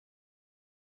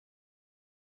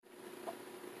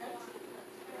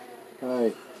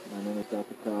Hi, my name is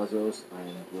Dr. Kazos. I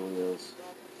am Julia's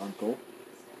uncle.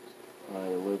 I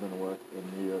live and work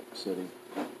in New York City.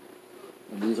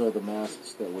 And these are the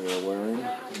masks that we are wearing,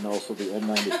 and also the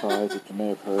N95s that you may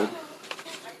have heard.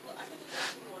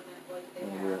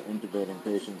 And we are intubating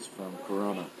patients from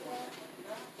Corona.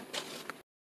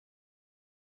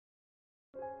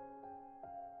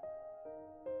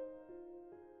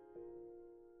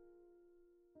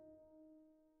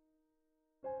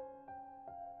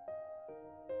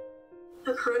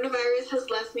 The coronavirus has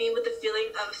left me with a feeling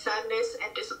of sadness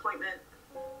and disappointment.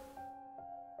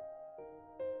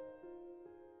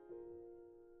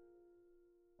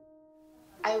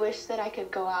 I wish that I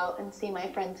could go out and see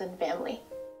my friends and family.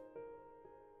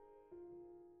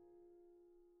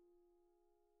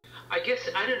 I guess,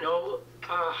 I don't know,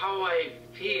 how I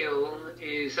feel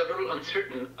is a little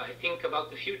uncertain. I think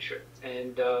about the future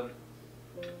and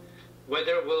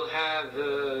whether we'll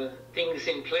have things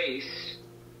in place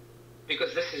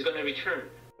because this is going to return.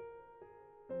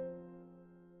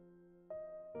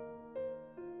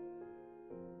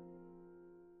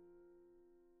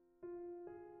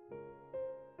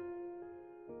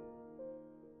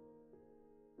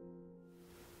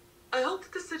 I hope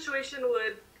that the situation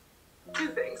would do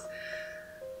things.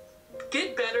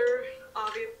 Get better,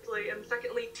 obviously, and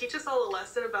secondly, teach us all a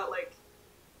lesson about,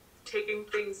 taking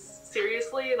things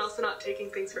seriously and also not taking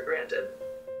things for granted.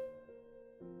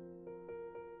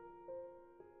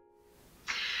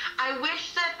 I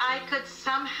wish that I could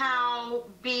somehow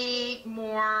be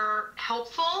more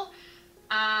helpful.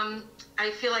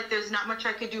 I feel like there's not much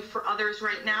I could do for others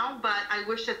right now, but I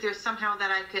wish that there's somehow that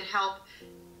I could help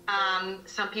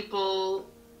some people,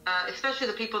 especially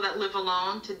the people that live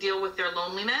alone, to deal with their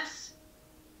loneliness.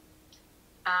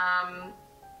 I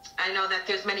know that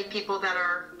there's many people that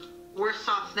are worse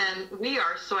off than we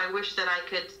are, so I wish that I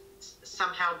could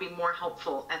somehow be more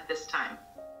helpful at this time.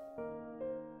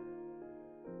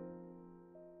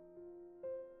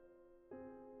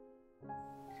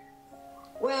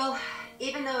 Well,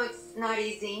 even though it's not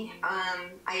easy,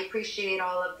 I appreciate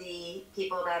all of the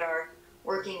people that are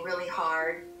working really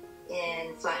hard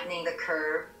in flattening the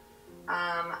curve.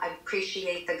 I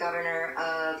appreciate the governor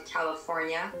of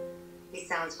California. He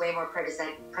sounds way more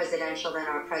presidential than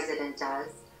our president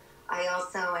does. I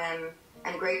also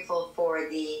am grateful for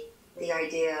the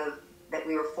idea that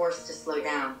we were forced to slow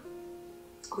down,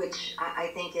 which I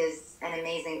think is an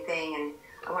amazing thing, and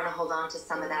I want to hold on to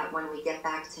some of that when we get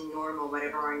back to normal,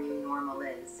 whatever our new normal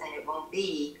is. And it won't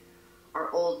be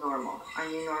our old normal. Our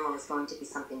new normal is going to be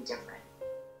something different.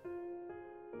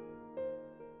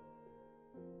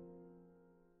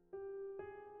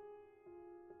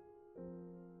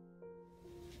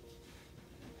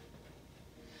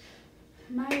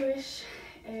 My wish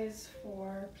is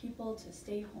for people to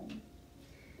stay home,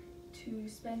 to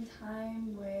spend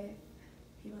time with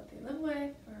people that they live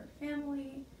with or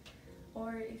family,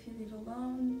 or if you live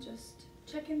alone, just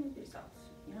check in with yourself,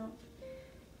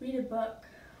 read a book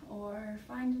or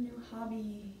find a new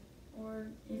hobby or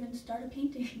even start a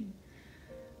painting.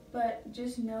 But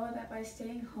just know that by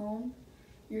staying home,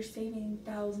 you're saving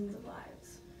thousands of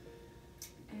lives.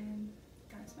 And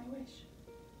that's my wish.